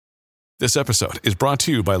This episode is brought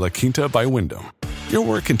to you by La Quinta by Wyndham. Your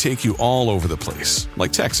work can take you all over the place,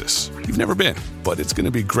 like Texas. You've never been, but it's going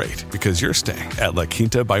to be great because you're staying at La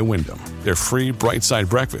Quinta by Wyndham. Their free Bright Side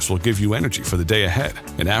breakfast will give you energy for the day ahead.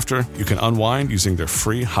 And after, you can unwind using their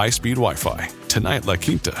free high-speed Wi-Fi. Tonight, La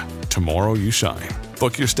Quinta. Tomorrow, you shine.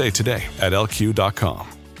 Book your stay today at lq.com.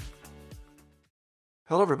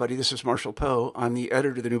 Hello, everybody. This is Marshall Poe. I'm the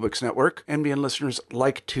editor of the New Books Network. NBN listeners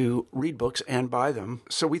like to read books and buy them.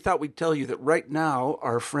 So we thought we'd tell you that right now,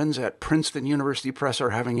 our friends at Princeton University Press are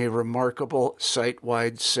having a remarkable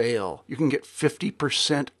site-wide sale. You can get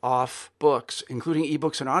 50% off books, including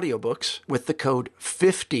ebooks and audiobooks, with the code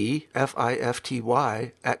 50,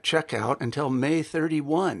 F-I-F-T-Y, at checkout until May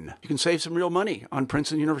 31. You can save some real money on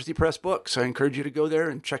Princeton University Press books. I encourage you to go there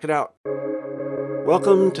and check it out.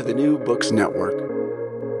 Welcome to the New Books Network.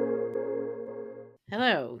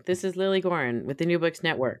 Hello, this is Lily Gorin with the New Books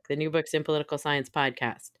Network, the New Books in Political Science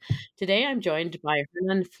podcast. Today I'm joined by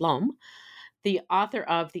Hernán Flom, the author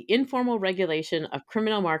of The Informal Regulation of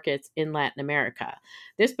Criminal Markets in Latin America.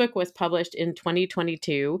 This book was published in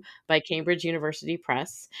 2022 by Cambridge University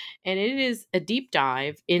Press, and it is a deep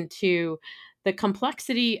dive into the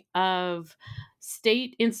complexity of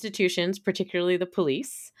state institutions, particularly the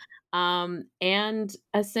police, and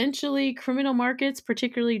essentially criminal markets,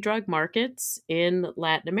 particularly drug markets in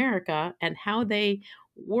Latin America, and how they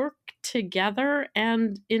work together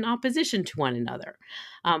and in opposition to one another.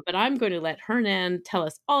 But I'm going to let Hernán tell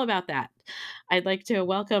us all about that. I'd like to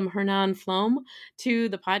welcome Hernán Flom to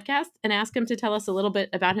the podcast and ask him to tell us a little bit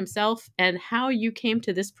about himself and how you came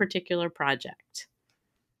to this particular project.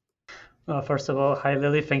 Well, first of all, hi,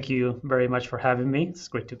 Lily. Thank you very much for having me. It's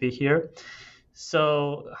great to be here.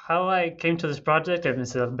 So how I came to this project, and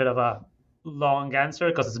it's a bit of a long answer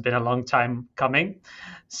because it's been a long time coming.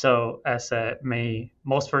 So as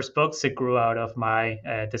most first books, it grew out of my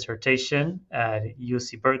dissertation at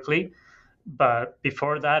UC Berkeley. But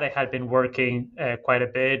before that, I had been working quite a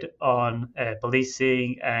bit on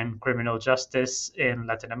policing and criminal justice in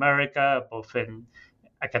Latin America, both in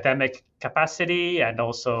academic capacity and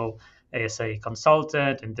also as a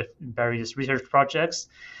consultant in various research projects.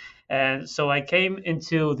 And so I came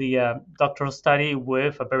into the doctoral study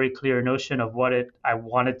with a very clear notion of what I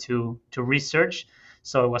wanted to research.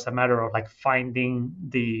 So it was a matter of like finding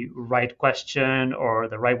the right question or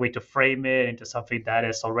the right way to frame it into something that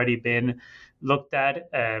has already been looked at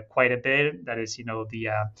quite a bit. That is, the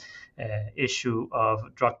issue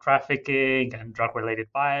of drug trafficking and drug-related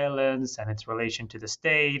violence and its relation to the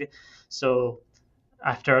state. So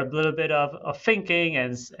after a little bit of thinking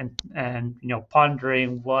and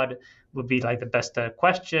pondering what would be like the best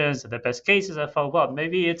questions and the best cases, I thought, well,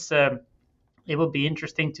 maybe it would be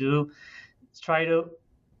interesting to try to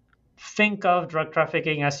think of drug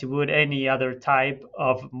trafficking as you would any other type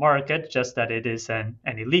of market, just that it is an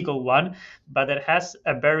illegal one, but it has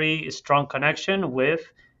a very strong connection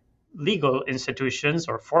with legal institutions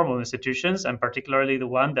or formal institutions, and particularly the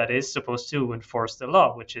one that is supposed to enforce the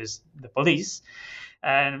law, which is the police.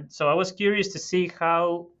 And so I was curious to see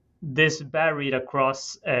how this varied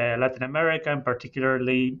across Latin America, and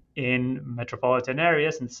particularly in metropolitan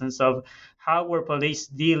areas, in the sense of how were police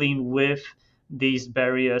dealing with these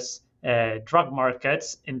various drug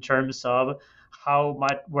markets in terms of how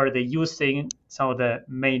much were they using some of the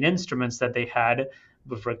main instruments that they had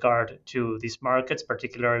with regard to these markets,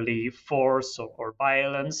 particularly force or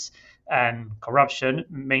violence and corruption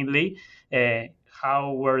mainly.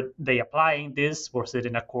 How were they applying this? Was it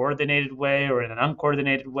in a coordinated way or in an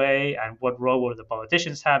uncoordinated way? And what role were the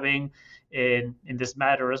politicians having in this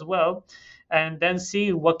matter as well? And then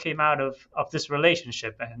see what came out of this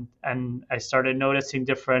relationship. And I started noticing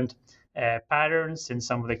different patterns in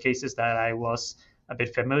some of the cases that I was a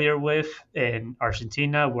bit familiar with in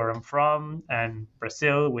Argentina, where I'm from, and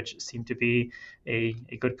Brazil, which seemed to be a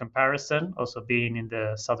good comparison, also being in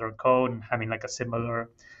the Southern Cone and having like a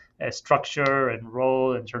similar structure and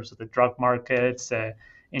role in terms of the drug markets,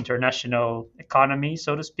 international economy,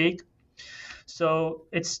 so to speak. So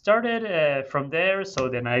it started from there. So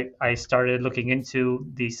then I started looking into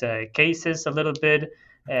these cases a little bit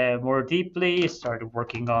more deeply, started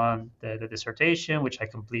working on the dissertation, which I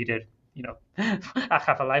completed,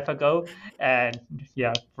 half a life ago. And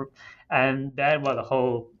and then, the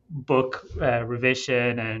whole book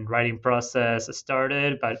revision and writing process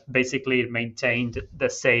started, but basically it maintained the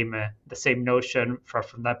same notion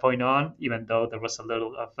from that point on, even though there was a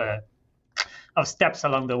little of steps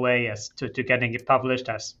along the way as to getting it published,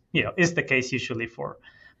 as is the case usually for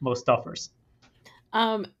most authors.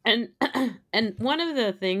 And one of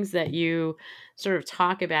the things that you sort of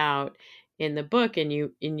talk about in the book, and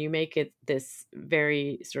you make it this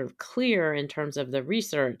very sort of clear in terms of the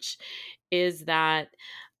research, is that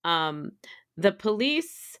the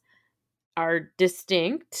police are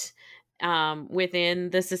distinct within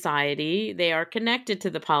the society. They are connected to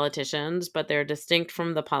the politicians, but they're distinct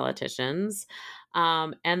from the politicians.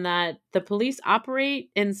 And that the police operate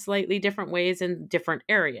in slightly different ways in different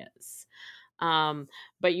areas.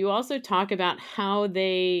 But you also talk about how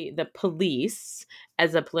the police,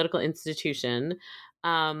 as a political institution,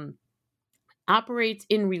 operates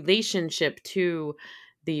in relationship to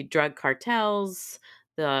the drug cartels,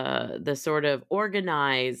 the sort of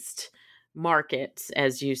organized markets,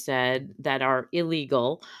 as you said, that are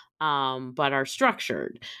illegal, but are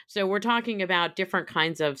structured. So we're talking about different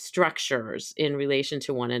kinds of structures in relation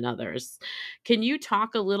to one another's. Can you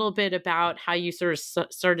talk a little bit about how you sort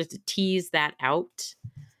of started to tease that out?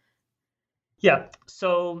 Yeah.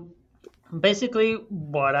 So basically,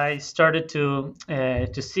 what I started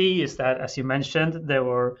to see is that, as you mentioned, there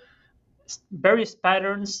were various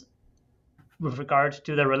patterns with regard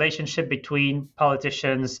to the relationship between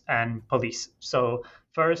politicians and police. So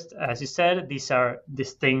first, as you said, these are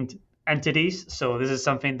distinct entities. So this is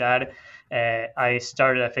something that I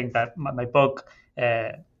started. I think that my book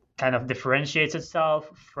kind of differentiates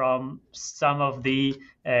itself from some of the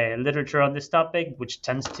literature on this topic, which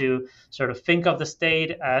tends to sort of think of the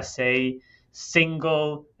state as a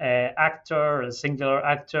single actor, a singular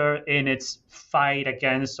actor in its fight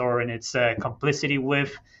against or in its complicity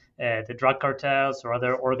with the drug cartels or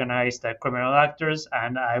other organized criminal actors.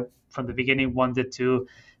 And I, from the beginning, wanted to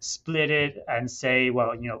split it and say,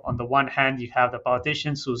 well, on the one hand, you have the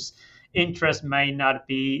politicians whose interests may not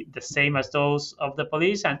be the same as those of the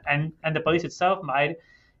police, and the police itself might,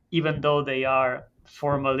 even though they are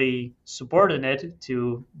formally subordinate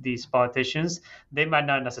to these politicians, they might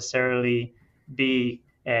not necessarily be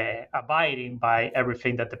abiding by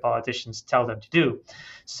everything that the politicians tell them to do.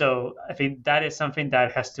 So I think that is something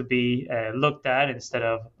that has to be looked at instead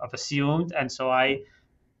of assumed. And so I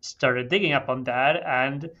started digging up on that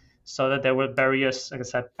and saw that there were various, like I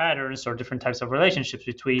said, patterns or different types of relationships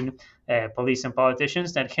between police and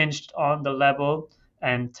politicians that hinged on the level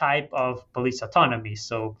and type of police autonomy.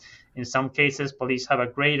 So in some cases, police have a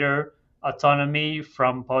greater autonomy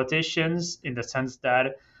from politicians in the sense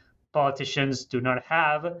that politicians do not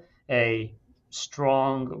have a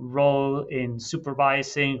strong role in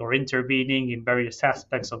supervising or intervening in various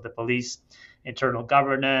aspects of the police internal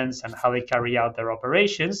governance and how they carry out their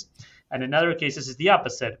operations. And in other cases, it's the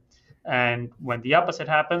opposite. And when the opposite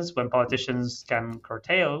happens, when politicians can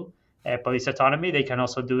curtail police autonomy, they can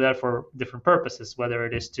also do that for different purposes, whether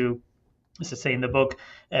it is to, as I say in the book,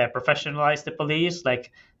 professionalize the police,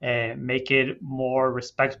 like make it more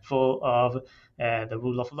respectful of the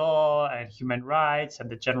rule of law and human rights and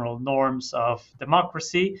the general norms of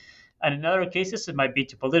democracy. And in other cases, it might be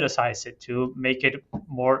to politicize it, to make it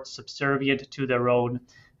more subservient to their own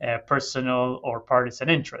personal or partisan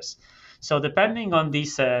interests. So depending on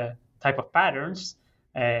these type of patterns,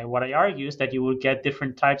 what I argue is that you will get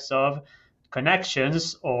different types of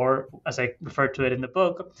connections, or as I refer to it in the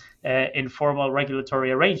book, informal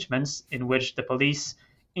regulatory arrangements in which the police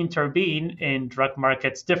intervene in drug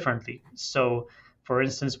markets differently. So, for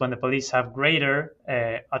instance, when the police have greater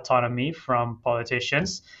autonomy from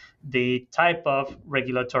politicians, the type of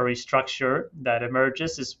regulatory structure that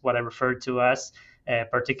emerges is what I refer to as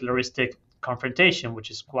particularistic confrontation,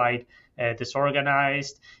 which is quite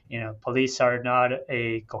disorganized. Police are not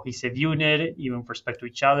a cohesive unit, even with respect to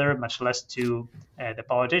each other, much less to the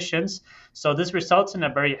politicians. So this results in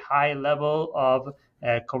a very high level of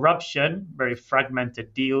corruption, very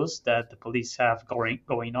fragmented deals that the police have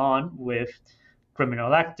going on with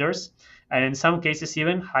criminal actors, and in some cases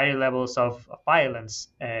even higher levels of violence,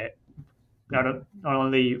 not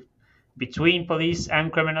only between police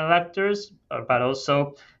and criminal actors, but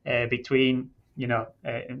also between,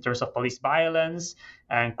 in terms of police violence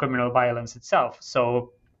and criminal violence itself.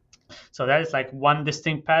 So that is like one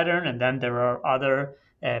distinct pattern, and then there are other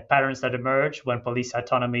patterns that emerge when police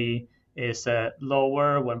autonomy is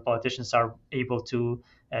lower, when politicians are able to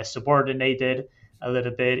subordinate it a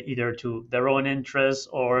little bit, either to their own interests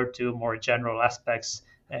or to more general aspects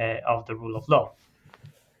of the rule of law.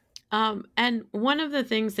 And one of the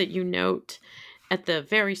things that you note at the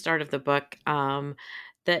very start of the book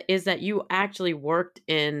that you actually worked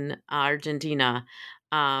in Argentina,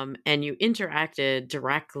 and you interacted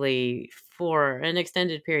directly for an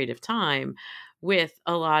extended period of time with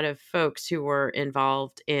a lot of folks who were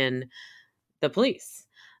involved in the police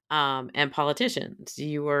and politicians.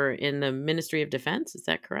 You were in the Ministry of Defense, is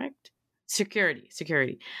that correct?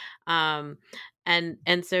 Security.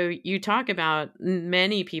 And so you talk about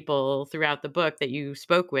many people throughout the book that you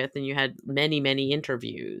spoke with, and you had many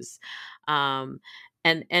interviews. Um,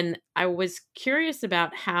 and I was curious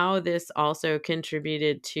about how this also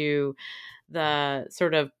contributed to the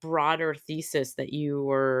sort of broader thesis that you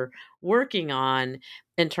were working on,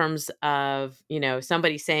 in terms of,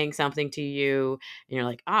 somebody saying something to you and you're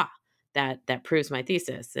like, that proves my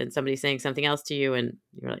thesis, and somebody saying something else to you and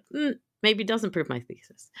you're like, maybe it doesn't prove my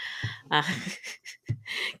thesis. uh,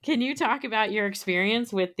 can you talk about your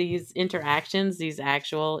experience with these interactions, these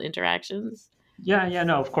actual interactions? Yeah,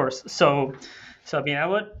 no, of course. So I mean, I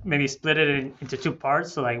would maybe split it into two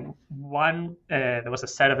parts. So like one, there was a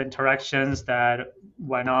set of interactions that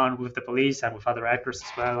went on with the police and with other actors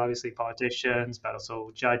as well, obviously politicians, but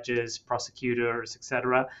also judges, prosecutors,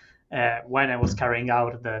 etc. When I was carrying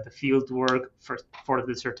out the field work for the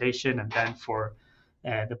dissertation and then for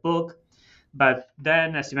the book. But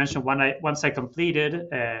then, as you mentioned, once I completed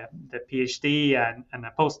the PhD and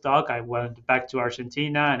a postdoc, I went back to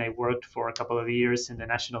Argentina and I worked for a couple of years in the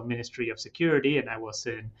National Ministry of Security, and I was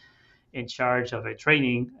in charge of a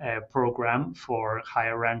training program for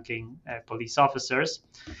higher ranking police officers.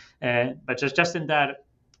 But just in that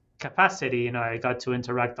capacity, I got to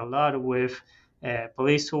interact a lot with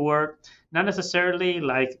police who were not necessarily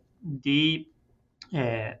like the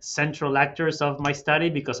central actors of my study,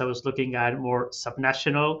 because I was looking at more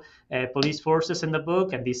subnational police forces in the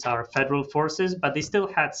book, and these are federal forces, but they still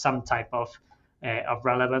had some type of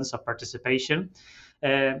relevance, of participation.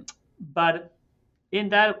 Uh, but in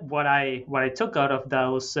that, what I took out of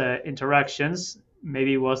those interactions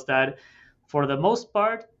maybe was that, for the most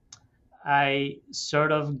part, I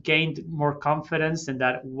sort of gained more confidence in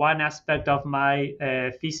that one aspect of my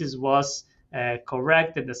thesis was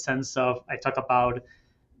correct, in the sense of I talk about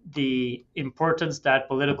the importance that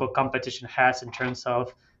political competition has in terms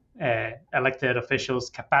of elected officials'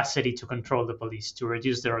 capacity to control the police, to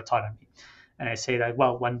reduce their autonomy. And I say that,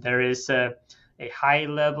 well, when there is a high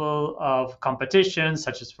level of competition,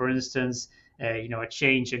 such as, for instance, a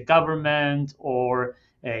change in government, or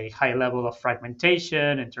a high level of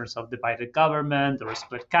fragmentation in terms of divided government or a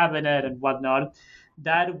split cabinet and whatnot,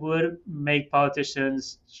 that would make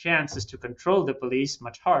politicians' chances to control the police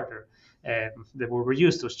much harder. They will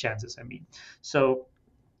reduce those chances. I mean, so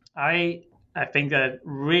I I think that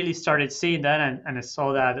really started seeing that, and I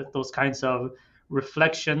saw that those kinds of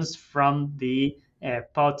reflections from the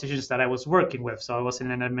politicians that I was working with. So I was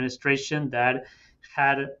in an administration that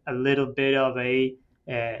had a little bit of a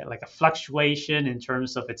like a fluctuation in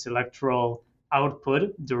terms of its electoral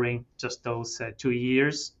output during just those 2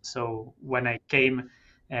 years. So when I came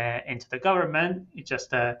into the government,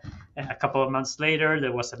 just a couple of months later,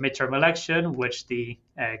 there was a midterm election which the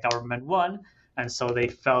government won, and so they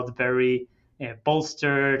felt very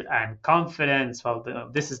bolstered and confident.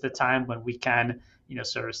 Well, this is the time when we can,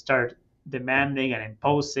 sort of start demanding and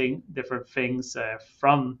imposing different things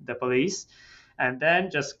from the police. And then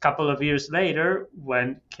just a couple of years later, when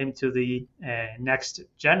it came to the next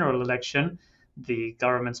general election, the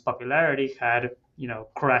government's popularity had,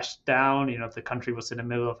 crashed down. The country was in the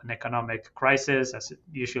middle of an economic crisis, as it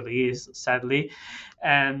usually is, sadly,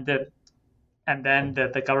 and and then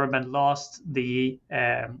the government lost the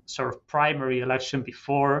sort of primary election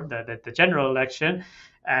before the general election.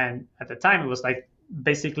 And at the time, it was like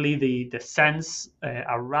basically the sense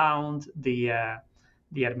around the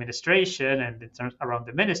administration and around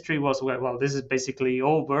the ministry was, well, this is basically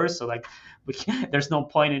over. So like there's no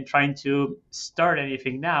point in trying to start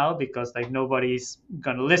anything now, because like nobody's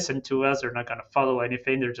gonna listen to us. They're not gonna follow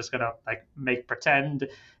anything. They're just gonna like make pretend,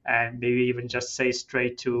 and maybe even just say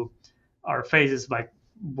straight to our faces like,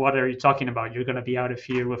 what are you talking about? You're going to be out of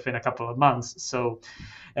here within a couple of months. So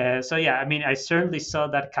yeah, I mean, I certainly saw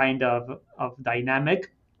that kind of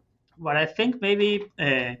dynamic. What I think maybe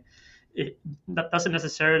that doesn't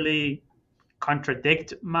necessarily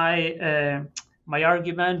contradict my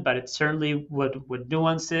argument, but it certainly would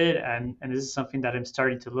nuance it, and this is something that I'm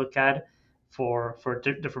starting to look at for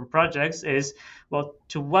different projects. Is, well,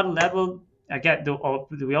 to what level again do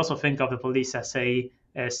we also think of the police as a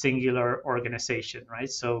singular organization,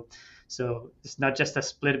 right? So it's not just a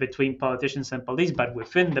split between politicians and police, but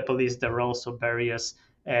within the police there are also various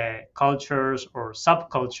cultures or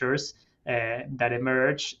subcultures that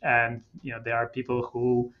emerge, and there are people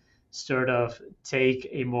who sort of take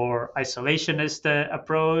a more isolationist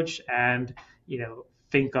approach, and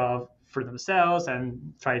think of for themselves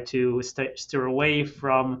and try to steer away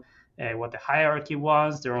from what the hierarchy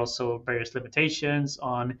wants. There are also various limitations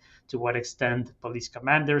on to what extent police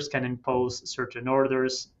commanders can impose certain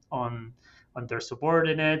orders on their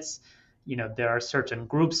subordinates. there are certain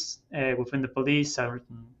groups within the police,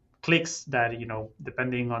 certain cliques that,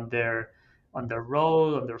 depending on their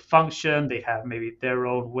role, on their function, they have maybe their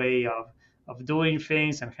own way of doing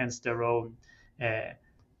things, and hence their own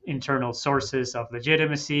internal sources of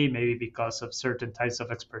legitimacy, maybe because of certain types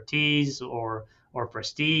of expertise or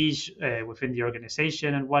prestige within the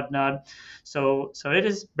organization and whatnot. So it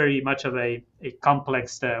is very much of a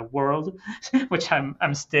complex world, which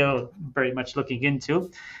I'm still very much looking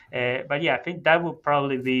into. But yeah, I think that would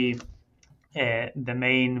probably be the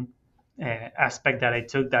main aspect that I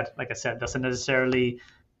took. That, like I said, doesn't necessarily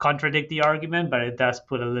contradict the argument, but it does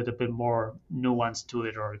put a little bit more nuance to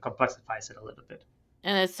it, or complexifies it a little bit.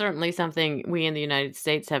 And it's certainly something we in the United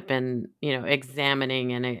States have been,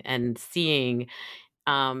 examining and seeing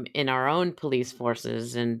in our own police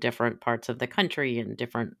forces in different parts of the country in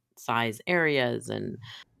different size areas. And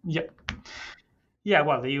yeah. Yeah,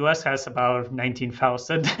 well, the U.S. has about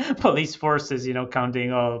 19,000 police forces,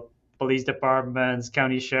 counting all police departments,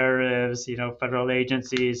 county sheriffs, federal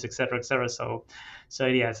agencies, et cetera, et cetera. So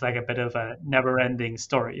yeah, it's like a bit of a never-ending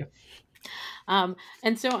story.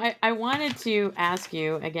 And so I wanted to ask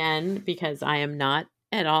you again, because I am not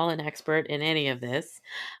at all an expert in any of this,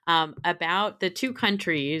 about the two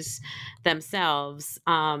countries themselves.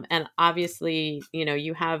 And obviously,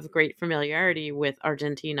 you have great familiarity with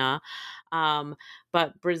Argentina.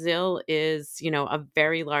 But Brazil is, a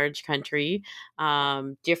very large country,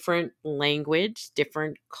 different language,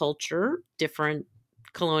 different culture, different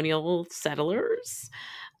colonial settlers.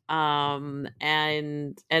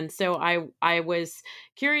 And so I was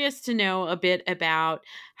curious to know a bit about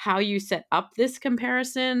how you set up this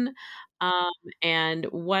comparison, and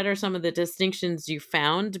what are some of the distinctions you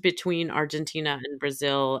found between Argentina and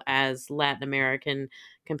Brazil as Latin American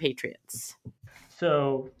compatriots.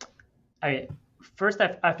 So I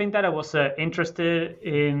think that I was interested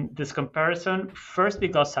in this comparison first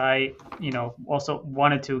because I also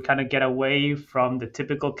wanted to kind of get away from the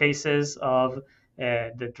typical cases of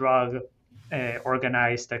the drug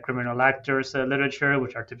organized criminal actors literature,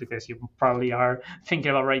 which are typically, as you probably are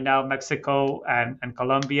thinking about right now, Mexico and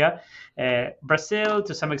Colombia. Brazil,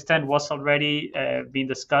 to some extent, was already being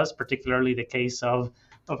discussed, particularly the case of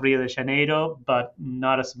Rio de Janeiro, but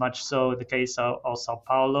not as much so the case of Sao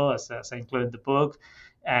Paulo, as I included in the book,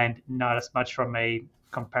 and not as much from a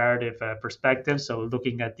comparative perspective. So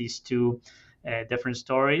looking at these two different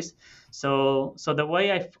stories. So the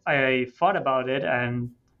way I thought about it,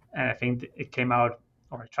 and I think it came out,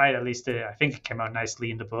 or I tried at least, I think it came out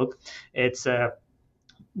nicely in the book. It's that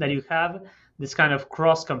you have this kind of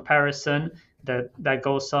cross comparison that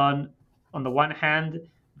goes on the one hand,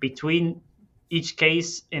 between each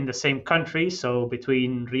case in the same country, so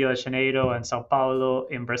between Rio de Janeiro and Sao Paulo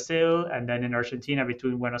in Brazil, and then in Argentina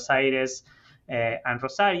between Buenos Aires and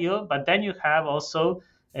Rosario. But then you have also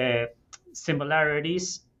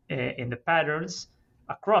similarities in the patterns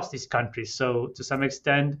across these countries. So to some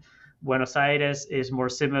extent, Buenos Aires is more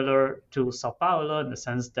similar to Sao Paulo in the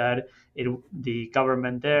sense that the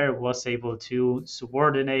government there was able to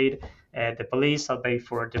subordinate the police, albeit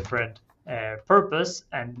for a different purpose,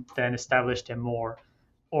 and then established a more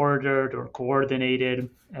ordered or coordinated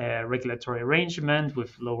regulatory arrangement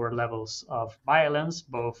with lower levels of violence,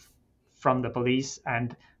 both from the police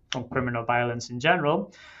and from criminal violence in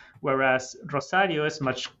general. Whereas Rosario is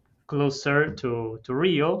much closer to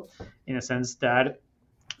Rio in a sense that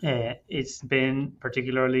it's been,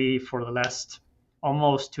 particularly for the last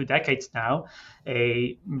almost 2 decades now,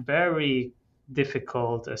 a very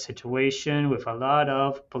difficult situation with a lot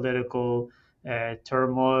of political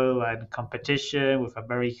turmoil and competition, with a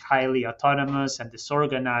very highly autonomous and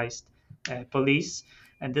disorganized police.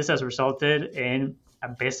 And this has resulted in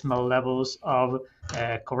abysmal levels of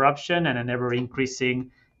corruption and an ever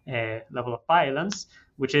increasing level of violence,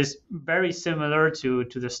 which is very similar to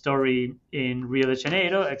the story in Rio de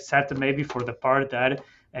Janeiro, except maybe for the part that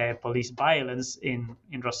police violence in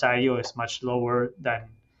Rosario is much lower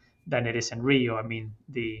than it is in Rio. I mean,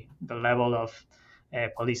 the level of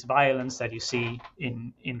police violence that you see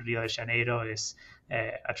in Rio de Janeiro is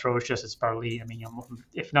atrocious. It's probably, I mean,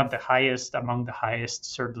 if not the highest, among the highest,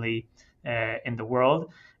 certainly in the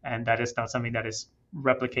world. And that is not something that is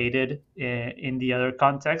replicated in the other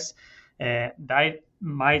contexts. That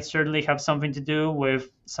might certainly have something to do with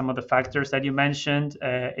some of the factors that you mentioned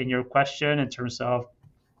in your question, in terms of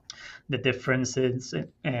the differences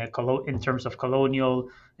in terms of colonial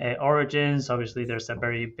origins. Obviously, there's a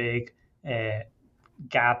very big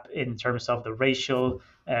gap in terms of the racial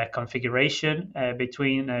configuration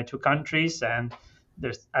between two countries. And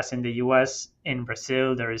there's, as in the US, in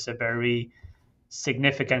Brazil, there is a very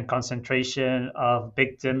significant concentration of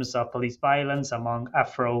victims of police violence among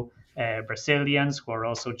Afro Brazilians, who are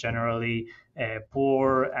also generally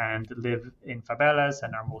poor and live in favelas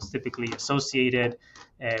and are most typically associated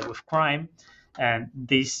with crime. And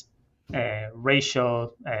these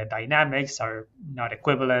racial dynamics are not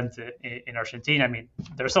equivalent in Argentina. I mean,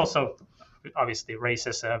 there's also obviously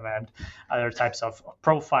racism and other types of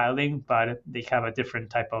profiling, but they have a different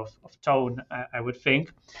type of tone, I would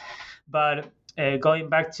think. But going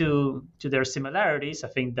back to their similarities, I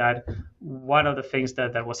think that one of the things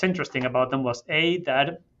that was interesting about them was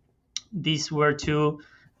that these were two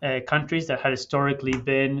countries that had historically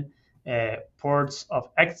been ports of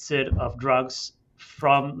exit of drugs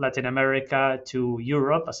from Latin America to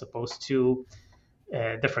Europe, as opposed to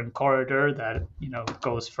a different corridor that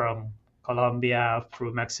goes from Colombia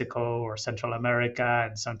through Mexico or Central America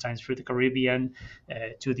and sometimes through the Caribbean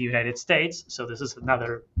to the United States. So this is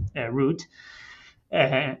another route.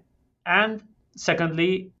 And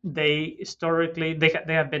secondly, they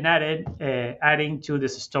have been adding to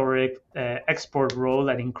this historic export role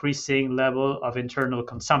an increasing level of internal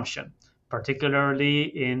consumption, particularly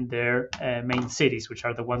in their main cities, which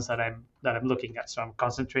are the ones that I'm looking at. So I'm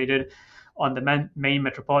concentrated on the main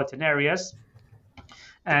metropolitan areas.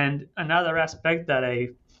 And another aspect that I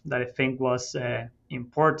think was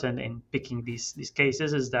important in picking these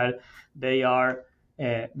cases is that they are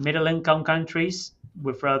middle income countries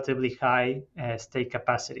with relatively high state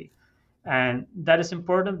capacity. And that is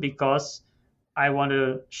important because I want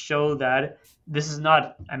to show that this is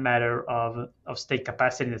not a matter of state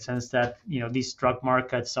capacity in the sense that these drug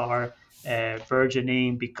markets are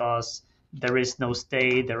burgeoning because there is no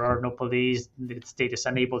state, there are no police, the state is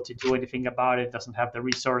unable to do anything about it, doesn't have the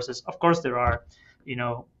resources. Of course, there are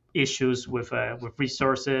issues with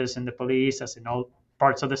resources in the police, as in all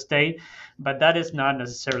parts of the state, but that is not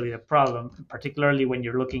necessarily the problem, particularly when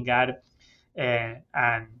you're looking at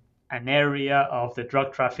an area of the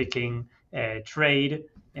drug trafficking trade,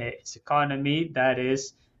 its economy that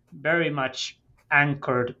is very much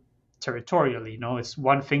anchored territorially. It's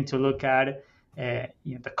one thing to look at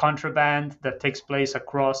the contraband that takes place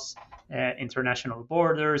across international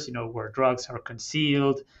borders, where drugs are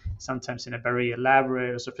concealed, sometimes in a very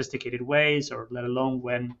elaborate or sophisticated ways, or let alone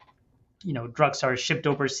when drugs are shipped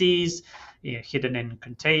overseas, hidden in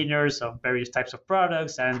containers of various types of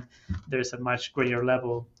products, and there's a much greater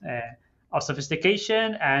level of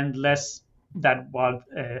sophistication and less of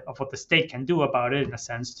what the state can do about it, in a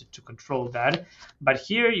sense, to control that. But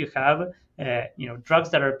here you have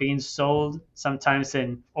drugs that are being sold sometimes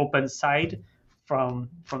in open sight from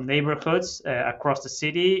neighborhoods across the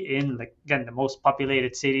city in, the most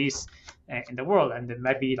populated cities in the world, and it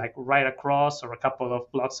might be right across or a couple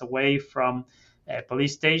of blocks away from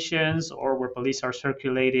police stations, or where police are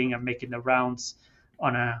circulating and making the rounds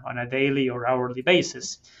on a daily or hourly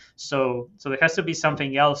basis. So there has to be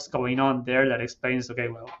something else going on there that explains, okay,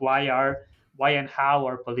 well, why and how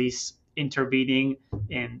are police intervening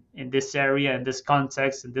in this area, in this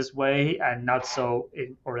context, in this way, and not so,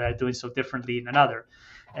 or doing so differently in another.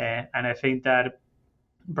 And I think that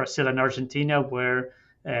Brazil and Argentina were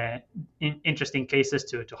interesting cases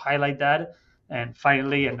to highlight that. And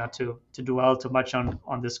finally, and not to dwell too much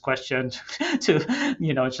on this question, to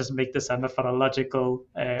just make this a methodological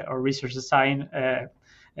or research design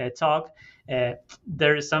talk,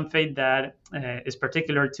 there is something that is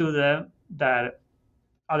particular to them that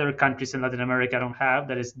other countries in Latin America don't have.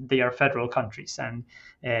 That is, they are federal countries, and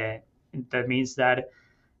that means that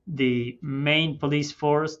the main police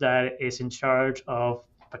force that is in charge of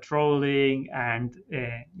patrolling and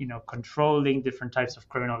controlling different types of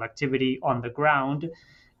criminal activity on the ground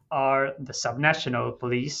are the subnational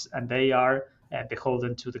police, and they are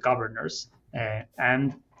beholden to the governors.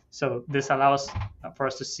 And so this allows for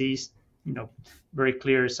us to see very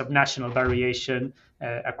clear subnational variation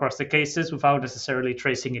across the cases without necessarily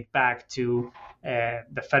tracing it back to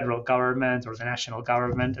the federal government or the national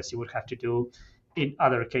government, as you would have to do in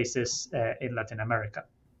other cases in Latin America.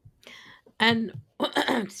 And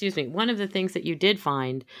excuse me, one of the things that you did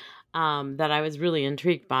find that I was really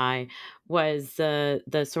intrigued by was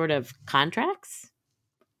the sort of contracts,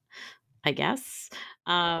 I guess,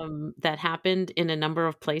 that happened in a number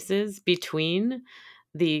of places between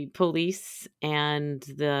the police and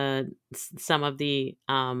some of the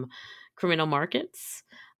criminal markets.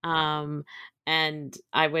 And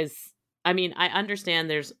I understand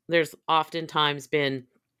there's oftentimes been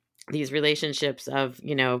these relationships of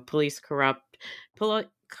police corrupt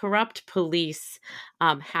police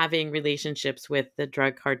having relationships with the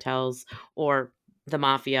drug cartels or the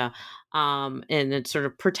mafia, and it's sort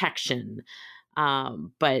of protection.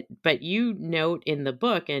 But you note in the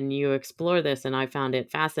book, and you explore this, and I found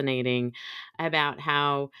it fascinating, about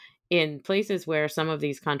how in places where some of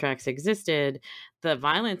these contracts existed, the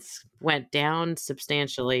violence went down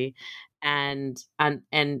substantially, and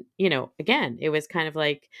again, it was kind of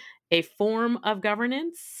like a form of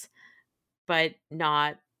governance, but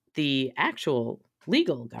not the actual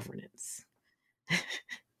legal governance.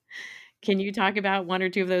 Can you talk about one or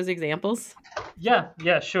two of those examples?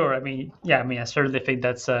 Yeah, sure. I certainly think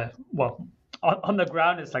that's on the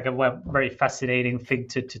ground, it's like a very fascinating thing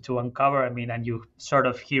to uncover. And you sort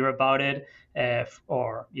of hear about it,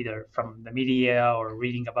 or either from the media or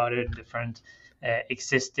reading about it in different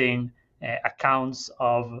existing accounts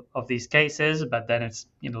of these cases. But then it's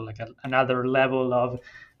like another level of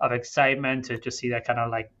excitement to see that kind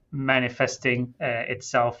of like manifesting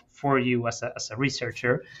itself for you as a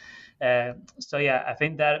researcher. So yeah, I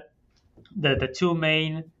think that the two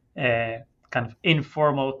main kind of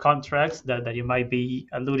informal contracts that you might be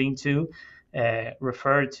alluding to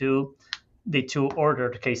refer to the two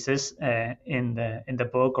ordered cases in the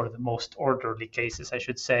book, or the most orderly cases, I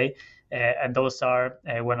should say, and those are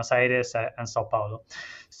Buenos Aires and Sao Paulo.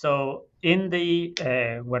 So in the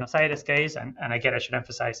Buenos Aires case, and again I should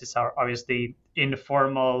emphasize, these are obviously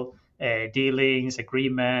informal dealings,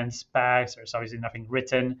 agreements, pacts. There's obviously nothing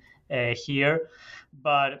written here,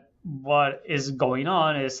 but what is going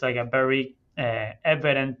on is like a very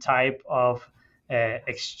evident type of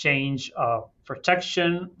exchange of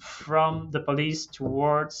protection from the police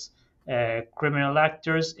towards criminal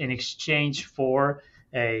actors in exchange for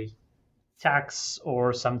a tax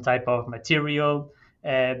or some type of material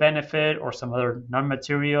benefit or some other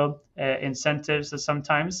non-material incentives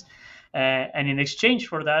sometimes. And in exchange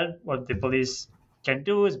for that, what the police can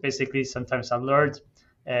do is basically sometimes alert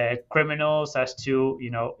criminals as to,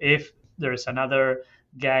 if there's another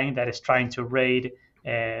gang that is trying to raid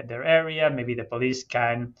their area. Maybe the police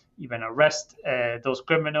can even arrest those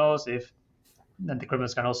criminals. If then the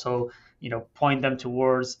criminals can also, point them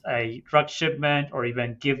towards a drug shipment, or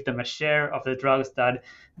even give them a share of the drugs that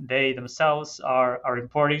they themselves are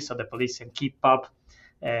importing, so the police can keep up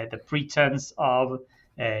the pretense of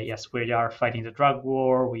yes, we are fighting the drug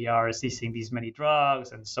war, we are seizing these many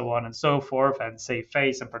drugs, and so on and so forth, and save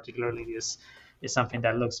face. And particularly this is something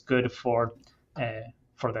that looks good for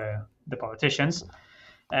the politicians.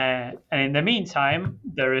 And in the meantime,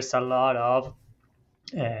 there is a lot of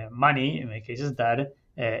money, in many cases, that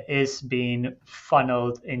is being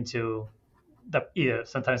funneled into either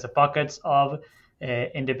sometimes the pockets of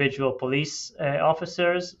individual police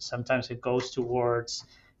officers. Sometimes it goes towards,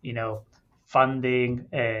 funding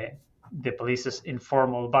the police's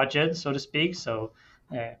informal budget, so to speak. So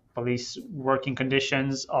police working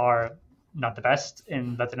conditions are not the best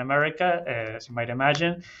in Latin America, as you might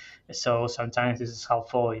imagine. So sometimes this is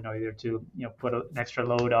helpful, either to put an extra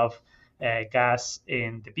load of gas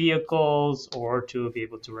in the vehicles, or to be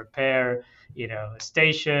able to repair a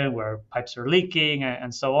station where pipes are leaking,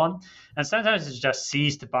 and so on. And sometimes it's just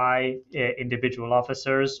seized by individual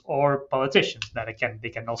officers or politicians that, again, they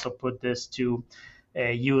can also put this to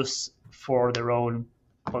use for their own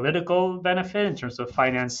political benefit in terms of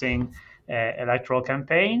financing electoral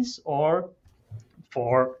campaigns, or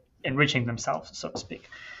for enriching themselves, so to speak.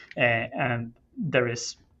 And there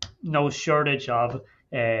is no shortage of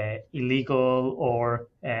illegal or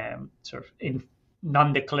sort of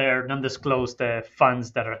non-declared, non-disclosed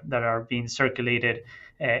funds that are being circulated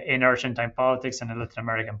in Argentine politics and in Latin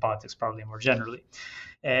American politics, probably more generally.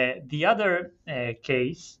 The other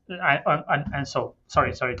case, and so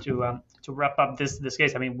sorry to wrap up this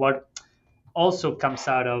case. What also comes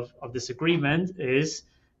out of this agreement is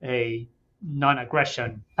a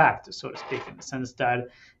non-aggression pact, so to speak, in the sense that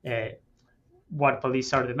what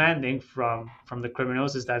police are demanding from the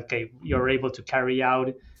criminals is that, okay, you're able to carry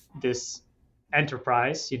out this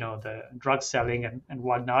enterprise, the drug selling and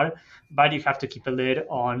whatnot, but you have to keep a lid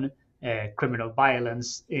on criminal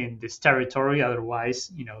violence in this territory.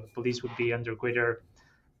 Otherwise, the police would be under greater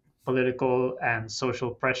political and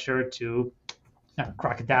social pressure to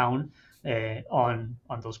crack down on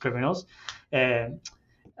those criminals. And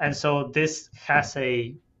so this has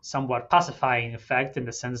a somewhat pacifying effect, in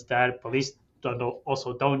the sense that police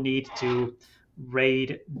don't need to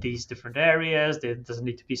raid these different areas. There doesn't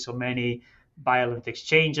need to be so many violent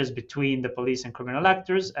exchanges between the police and criminal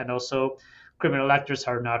actors. And also, criminal actors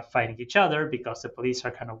are not fighting each other because the police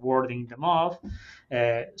are kind of warding them off.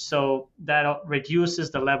 So that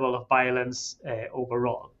reduces the level of violence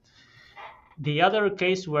overall. The other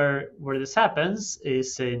case where this happens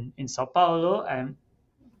is in Sao Paulo, and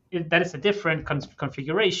that is a different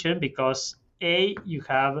configuration, because you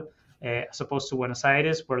have as opposed to Buenos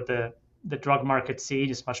Aires, where the drug market scene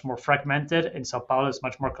is much more fragmented. In Sao Paulo, it's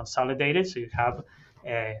much more consolidated. So you have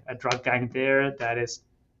a drug gang there that is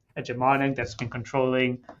hegemonic, that's been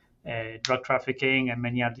controlling drug trafficking and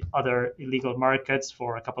many other illegal markets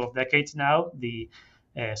for a couple of decades now. The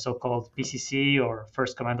so-called PCC, or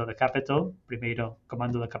First Comando da Capital, Primeiro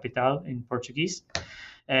Comando da Capital in Portuguese.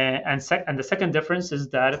 And the second difference is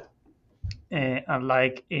that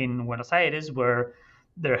unlike in Buenos Aires, where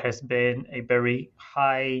there has been a very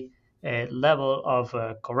high level of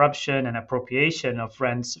corruption and appropriation of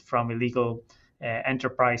rents from illegal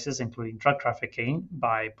enterprises, including drug trafficking,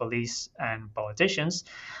 by police and politicians,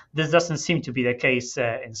 this doesn't seem to be the case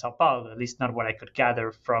in Sao Paulo, at least not what I could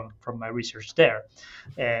gather from my research there.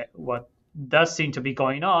 What does seem to be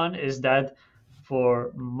going on is that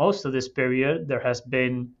for most of this period, there has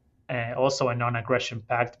been also a non-aggression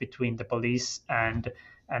pact between the police and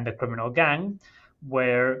the criminal gang,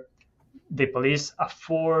 where the police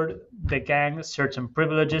afford the gang certain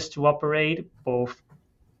privileges to operate both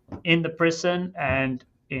in the prison and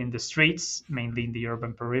in the streets, mainly in the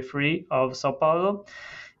urban periphery of Sao Paulo.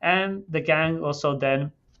 And the gang also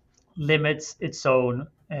then limits its own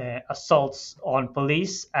assaults on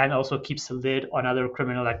police and also keeps a lid on other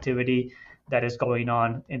criminal activity that is going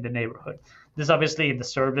on in the neighborhood. This is obviously in the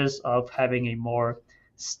service of having a more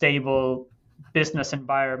stable business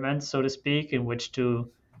environment, so to speak, in which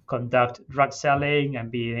to conduct drug selling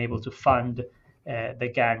and being able to fund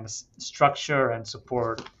the gang's structure and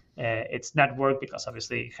support its network, because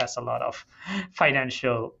obviously it has a lot of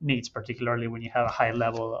financial needs, particularly when you have a high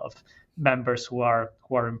level of members who are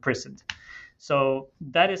imprisoned. So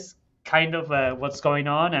that is kind of what's going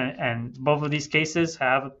on, and both of these cases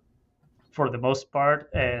have, for the most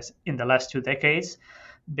part, in the last 2 decades,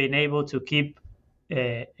 been able to keep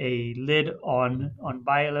a lid on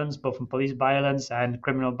violence, both in police violence and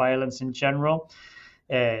criminal violence in general,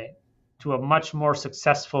 to a much more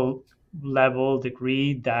successful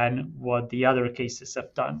degree than what the other cases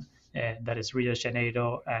have done, that is Rio de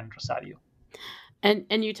Janeiro and Rosario.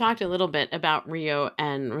 And you talked a little bit about Rio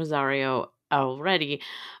and Rosario already,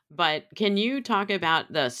 but can you talk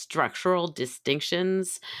about the structural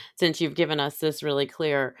distinctions, since you've given us this really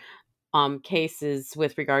clear cases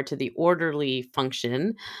with regard to the orderly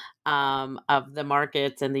function of the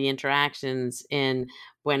markets and the interactions in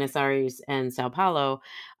Buenos Aires and Sao Paulo,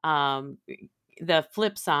 the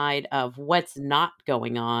flip side of what's not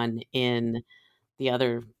going on in the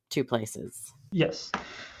other two places? Yes.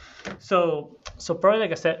 So probably,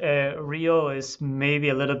 like I said, Rio is maybe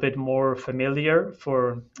a little bit more familiar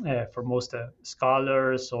for most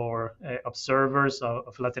scholars or observers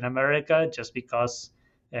of Latin America, just because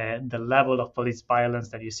the level of police violence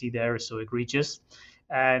that you see there is so egregious.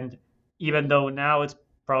 And even though now it's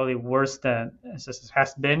probably worse than as it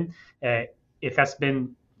has been, it has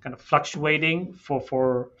been kind of fluctuating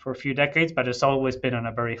for a few decades, but it's always been on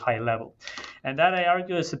a very high level. And that, I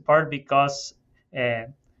argue, is in part because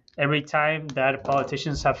every time that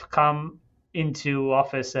politicians have come into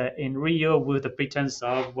office in Rio with the pretense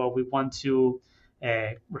of, well, we want to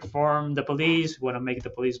reform the police, we want to make the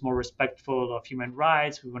police more respectful of human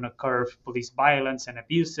rights, we want to curb police violence and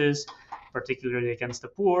abuses, particularly against the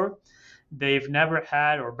poor, they've never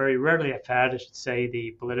had, or very rarely have had, I should say,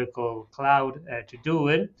 the political clout to do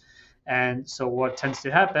it. And so what tends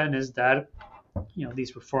to happen is that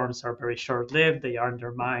these reforms are very short-lived. They are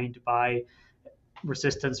undermined by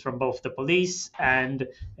resistance from both the police and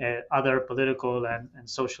other political and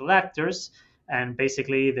social actors, and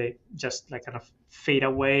basically they just kind of fade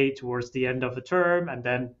away towards the end of the term, and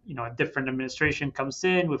then a different administration comes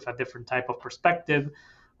in with a different type of perspective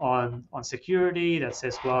on security that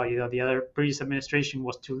says, well, the other previous administration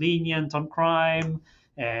was too lenient on crime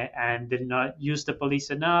and did not use the police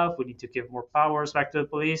enough. We need to give more powers back to the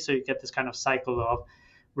police. So you get this kind of cycle of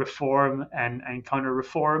reform and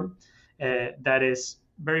counter-reform that is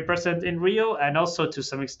very present in Rio, and also to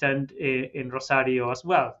some extent in Rosario as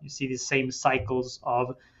well. You see the same cycles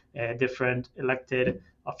of different elected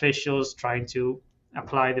officials trying to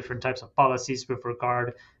apply different types of policies with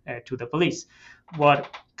regard to the police.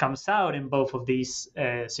 What comes out in both of these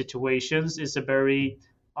situations is a very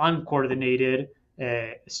uncoordinated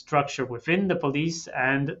structure within the police,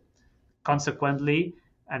 and consequently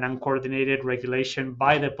an uncoordinated regulation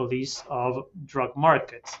by the police of drug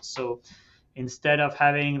markets. So instead of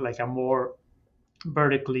having a more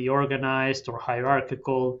vertically organized or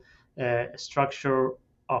hierarchical structure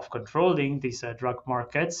of controlling these drug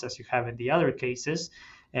markets, as you have in the other cases,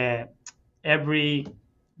 every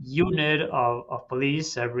unit of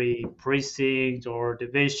police, every precinct or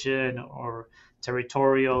division or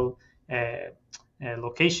territorial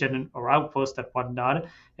location or outpost and whatnot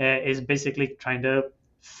is basically trying to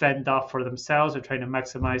fend off for themselves or trying to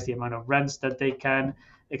maximize the amount of rents that they can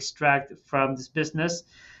extract from this business.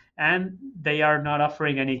 And they are not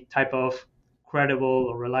offering any type of credible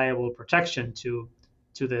or reliable protection to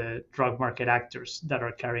the drug market actors that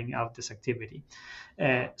are carrying out this activity.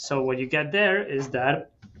 So what you get there is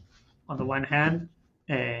that, on the one hand,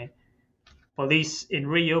 police in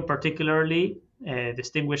Rio particularly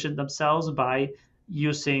distinguishing themselves by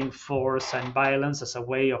using force and violence as a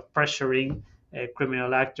way of pressuring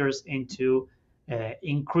criminal actors into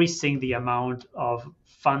increasing the amount of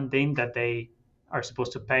funding that they are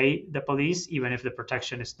supposed to pay the police, even if the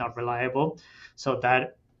protection is not reliable. So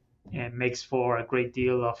that makes for a great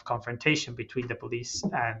deal of confrontation between the police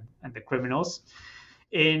and the criminals.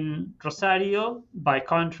 In Rosario, by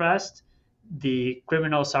contrast, the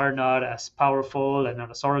criminals are not as powerful and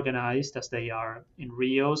not as organized as they are in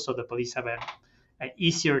Rio, so the police have an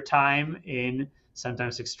easier time in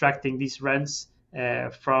sometimes extracting these rents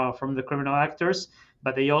from the criminal actors.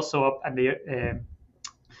 But they also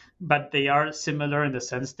but they are similar in the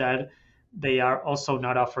sense that they are also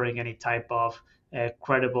not offering any type of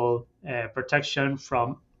credible protection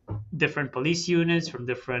from different police units, from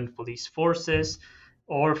different police forces,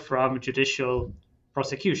 or from judicial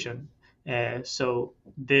prosecution. So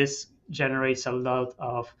this generates a lot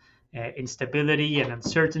of instability and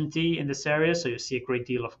uncertainty in this area. So you see a great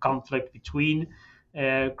deal of conflict between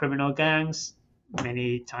criminal gangs.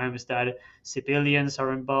 Many times that civilians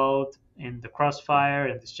are involved in the crossfire,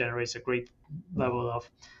 and this generates a great level of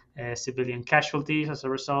civilian casualties as a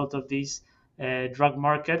result of these drug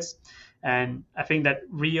markets. And I think that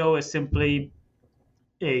Rio is simply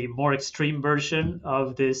a more extreme version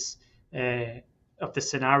of this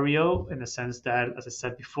scenario, in the sense that, as I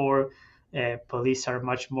said before, police are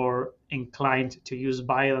much more inclined to use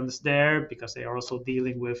violence there because they are also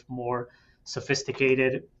dealing with more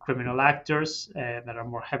sophisticated criminal actors that are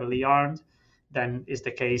more heavily armed than is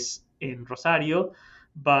the case in Rosario.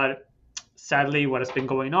 But sadly, what has been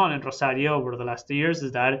going on in Rosario over the last 2 years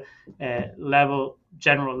is that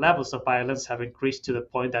general levels of violence have increased to the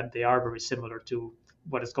point that they are very similar to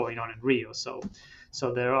what is going on in Rio. So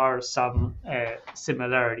there are some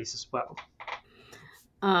similarities as well.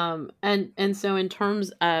 And so in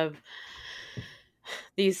terms of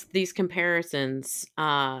these comparisons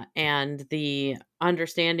and the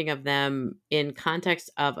understanding of them in context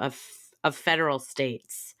of federal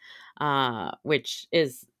states, which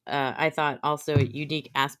is I thought also a unique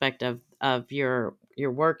aspect of your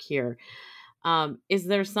work here. Is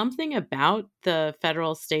there something about the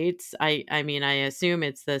federal states? I mean, I assume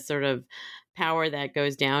it's the sort of power that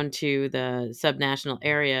goes down to the subnational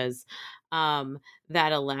areas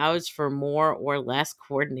that allows for more or less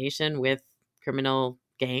coordination with criminal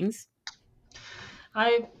gangs?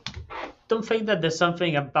 I don't think that there's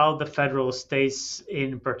something about the federal states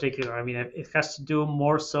in particular. I mean, it has to do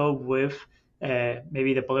more so with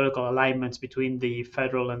maybe the political alignments between the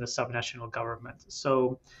federal and the subnational government.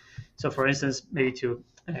 So for instance, maybe to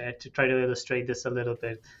try to illustrate this a little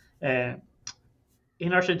bit,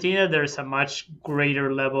 in Argentina, there's a much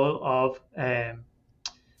greater level of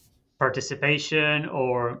participation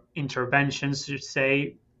or interventions, should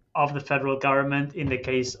say, of the federal government in the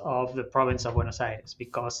case of the province of Buenos Aires,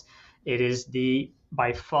 because it is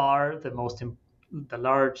by far the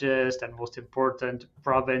largest and most important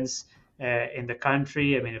province in the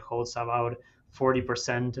country. I mean, it holds about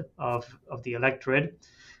 40% of the electorate.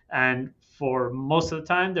 And for most of the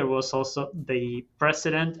time, there was also the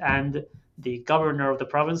president and the governor of the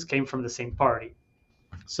province came from the same party.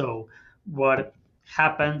 So what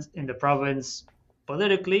happened in the province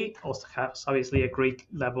politically also has obviously a great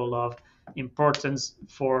level of importance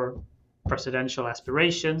for presidential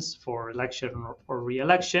aspirations, for election or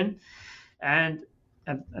re-election. And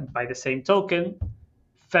by the same token,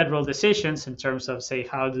 federal decisions in terms of, say,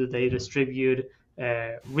 how do they distribute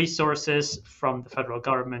resources from the federal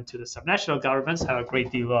government to the subnational governments have a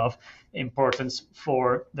great deal of importance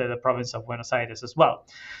for the province of Buenos Aires as well.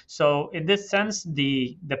 So in this sense,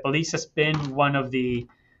 the police has been one of the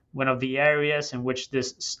areas in which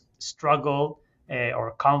this struggle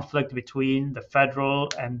or conflict between the federal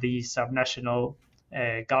and the subnational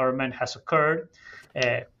government has occurred.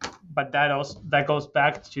 But that goes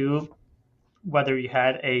back to whether you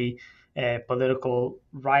had a political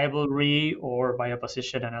rivalry or by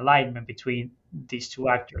opposition and alignment between these two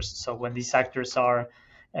actors. So when these actors are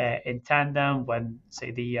in tandem, when,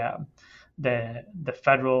 say, the head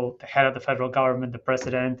of the federal government, the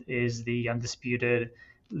president, is the undisputed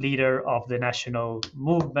leader of the national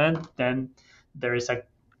movement, then there is a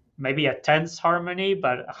maybe a tense harmony,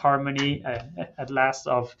 but a harmony at last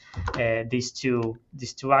of these two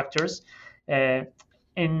actors.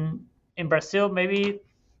 In Brazil, maybe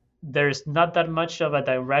there's not that much of a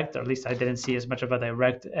direct, or at least I didn't see as much of a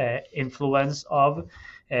direct influence of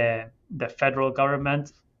the federal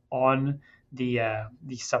government on the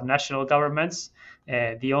subnational governments.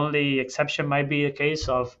 The only exception might be a case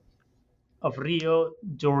of Rio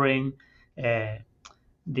during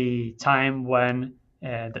the time when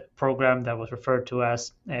the program that was referred to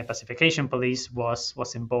as pacification police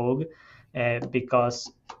was in vogue,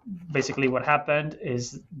 because basically what happened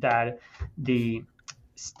is that the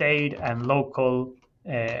state and local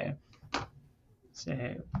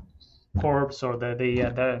corps, or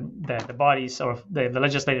the bodies, or the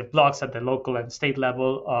legislative blocks at the local and state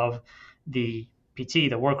level of the PT,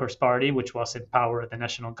 the Workers' Party, which was in power at the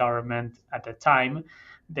national government at the time.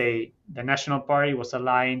 The National Party was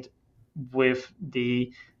aligned with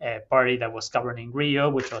the party that was governing Rio,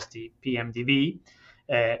 which was the PMDB.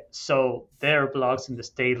 So their blocks in the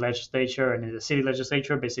state legislature and in the city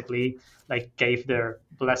legislature basically like gave their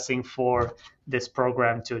blessing for this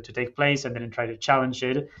program to take place, and then try to challenge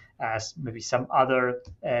it, as maybe some other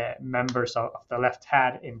members of the left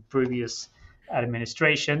had in previous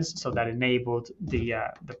administrations, so that enabled the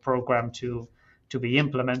program to be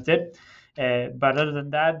implemented. But other than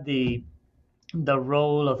that, the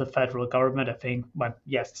role of the federal government, I think, well,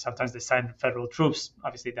 yes, sometimes they send federal troops.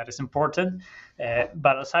 Obviously, that is important.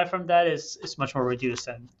 But aside from that, it's much more reduced.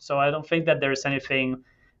 And so I don't think that there is anything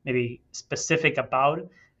maybe specific about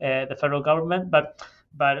the federal government. But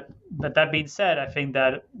that being said, I think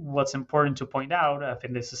that what's important to point out, I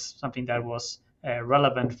think this is something that was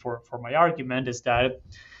relevant for my argument, is that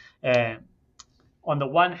on the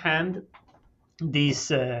one hand, these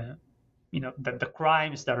the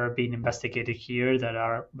crimes that are being investigated here that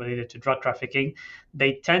are related to drug trafficking,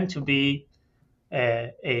 they tend to be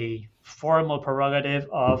a formal prerogative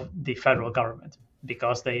of the federal government,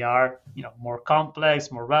 because they are more complex,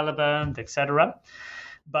 more relevant, etc.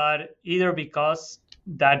 But either because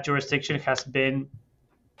that jurisdiction has been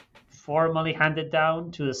formally handed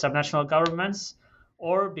down to the subnational governments,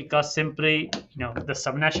 or because simply the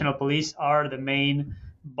subnational police are the main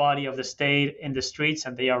body of the state in the streets,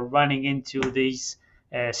 and they are running into these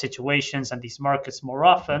situations and these markets more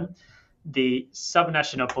often, the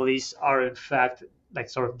subnational police are in fact like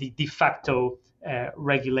sort of the de facto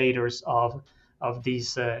regulators of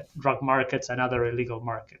these drug markets and other illegal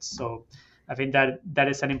markets. So I think that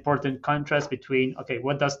is an important contrast between, okay,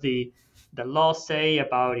 what does the law say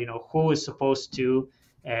about who is supposed to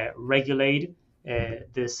regulate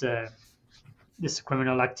this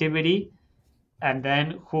criminal activity, and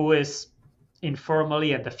then who is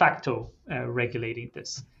informally and de facto regulating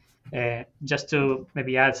this. Just to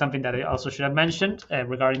maybe add something that I also should have mentioned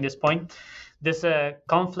regarding this point, this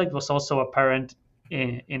conflict was also apparent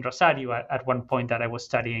in Rosario at one point that I was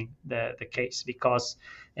studying the case, because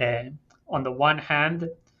on the one hand,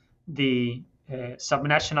 the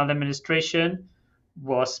subnational administration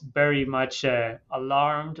was very much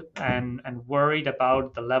alarmed and worried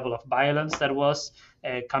about the level of violence that was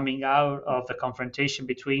coming out of the confrontation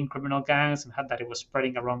between criminal gangs, and that it was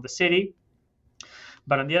spreading around the city.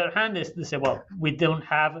 But on the other hand, they say, well, we don't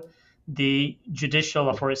have the judicial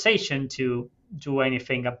authorization to do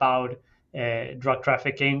anything about drug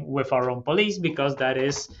trafficking with our own police, because that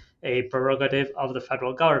is a prerogative of the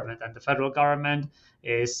federal government. And the federal government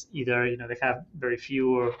is either, they have very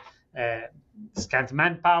few scant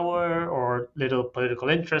manpower or little political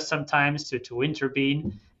interest sometimes to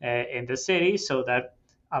intervene in the city, so that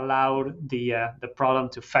allowed the problem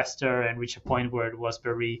to fester and reach a point where it was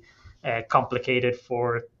very complicated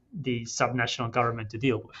for the subnational government to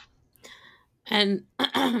deal with. And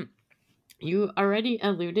you already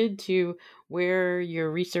alluded to where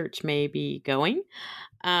your research may be going.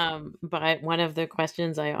 But one of the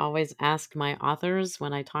questions I always ask my authors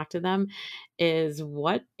when I talk to them is,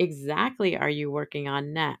 what exactly are you working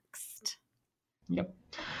on next? Yep.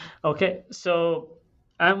 Okay. So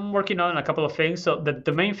I'm working on a couple of things. So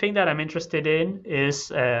the main thing that I'm interested in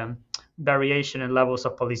is variation in levels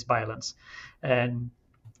of police violence. And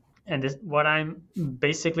this, what I'm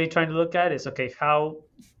basically trying to look at is, okay, how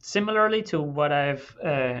similarly to what I've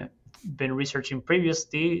been researching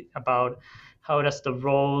previously about how does the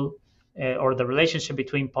role or the relationship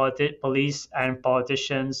between police and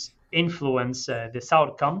politicians influence this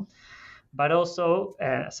outcome. But also,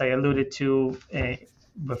 as I alluded to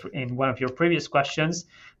in one of your previous questions,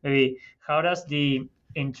 maybe how does the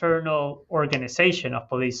internal organization of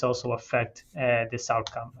police also affect this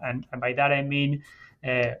outcome? And by that I mean,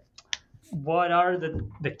 what are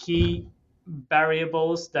the key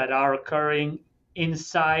variables that are occurring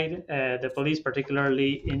inside the police,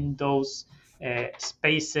 particularly in those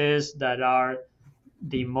spaces that are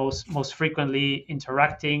the most frequently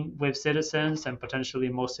interacting with citizens and potentially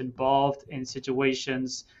most involved in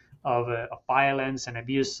situations of violence and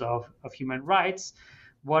abuse of human rights.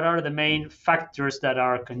 What are the main factors that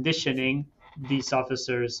are conditioning these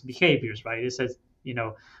officers' behaviors? Right? Is it,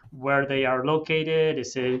 where they are located?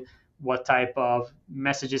 Is it what type of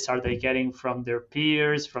messages are they getting from their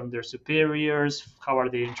peers, from their superiors? How are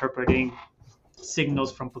they interpreting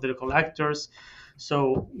signals from political actors?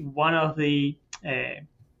 So one of the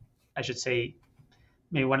I should say,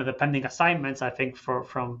 maybe one of the pending assignments I think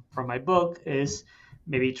from my book is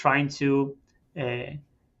maybe trying to uh,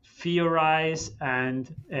 theorize and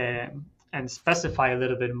specify a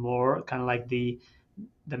little bit more, kind of like the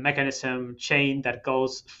mechanism chain that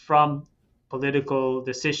goes from political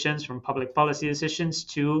decisions, from public policy decisions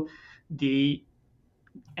to the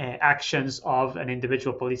actions of an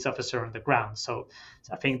individual police officer on the ground. So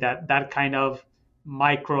I think that kind of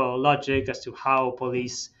micro logic as to how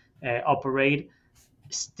police operate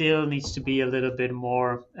still needs to be a little bit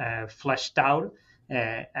more fleshed out,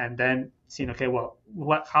 and then seeing, okay, well,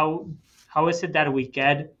 how is it that we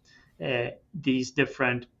get these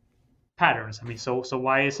different patterns? I mean, so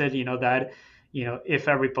why is it, that if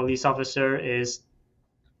every police officer is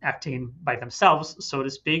acting by themselves, so to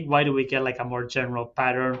speak, why do we get like a more general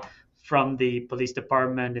pattern from the police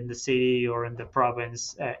department in the city or in the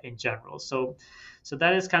province in general? So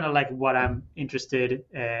that is kind of like what I'm interested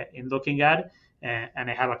in looking at, and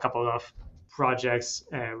I have a couple of projects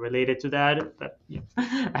related to that. But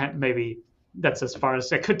maybe that's as far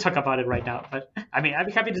as I could talk about it right now. But I mean, I'd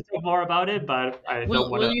be happy to talk more about it, but I don't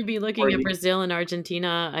want to. Will you be looking at Brazil and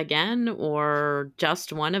Argentina again, or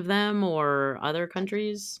just one of them, or other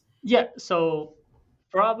countries? Yeah, so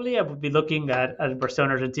probably I would be looking at Brazil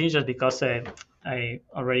and Argentina just because I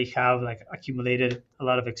already have like accumulated a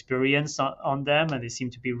lot of experience on them, and they seem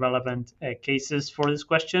to be relevant cases for this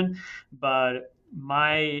question. But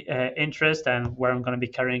my interest and where I'm going to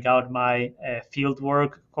be carrying out my field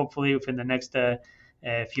work, hopefully within the next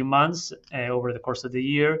few months over the course of the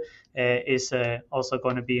year, is also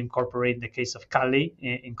going to be incorporating the case of Cali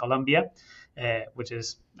in Colombia, which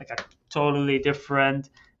is like a totally different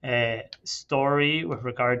story with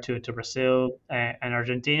regard to Brazil and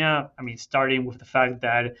Argentina. I mean, starting with the fact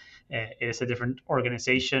that it is a different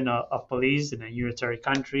organization of police in a unitary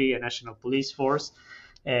country, a national police force,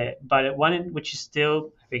 but one in which is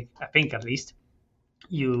still, I think at least,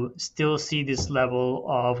 you still see this level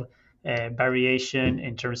of variation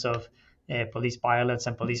in terms of police violence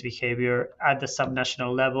and police behavior at the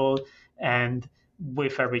subnational level, and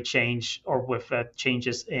with every change or with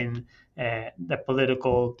changes in the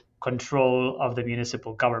political control of the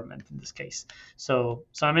municipal government in this case. So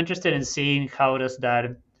I'm interested in seeing how does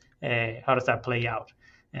that play out,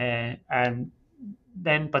 and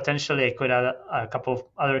then potentially I could add a couple of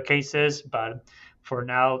other cases, but for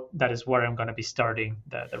now that is where I'm going to be starting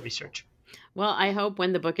the research. Well, I hope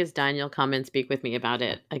when the book is done, you'll come and speak with me about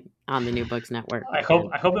it on the New Books Network. I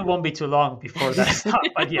hope it won't be too long before that's done,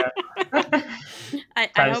 but yeah.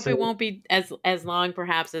 I hope it won't be as long,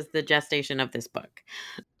 perhaps, as the gestation of this book.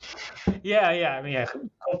 Yeah. I mean,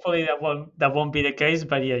 hopefully that won't be the case,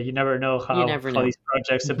 but yeah, you never know how these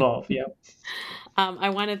projects evolve. Yeah. I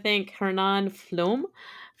want to thank Hernán Flom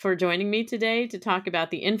for joining me today to talk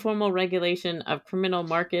about the informal regulation of criminal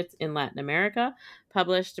markets in Latin America,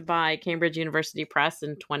 published by Cambridge University Press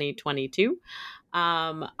in 2022.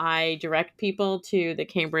 I direct people to the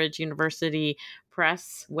Cambridge University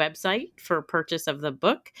Press website for purchase of the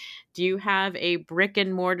book. Do you have a brick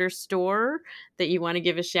and mortar store that you want to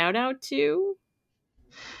give a shout out to?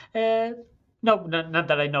 No, not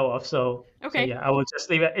that I know of. So, okay. So yeah, I will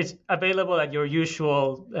just leave it. It's available at your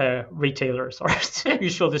usual retailers or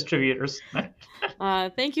usual distributors.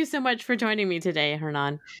 Thank you so much for joining me today,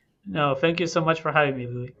 Hernán. No, thank you so much for having me,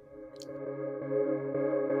 Lily.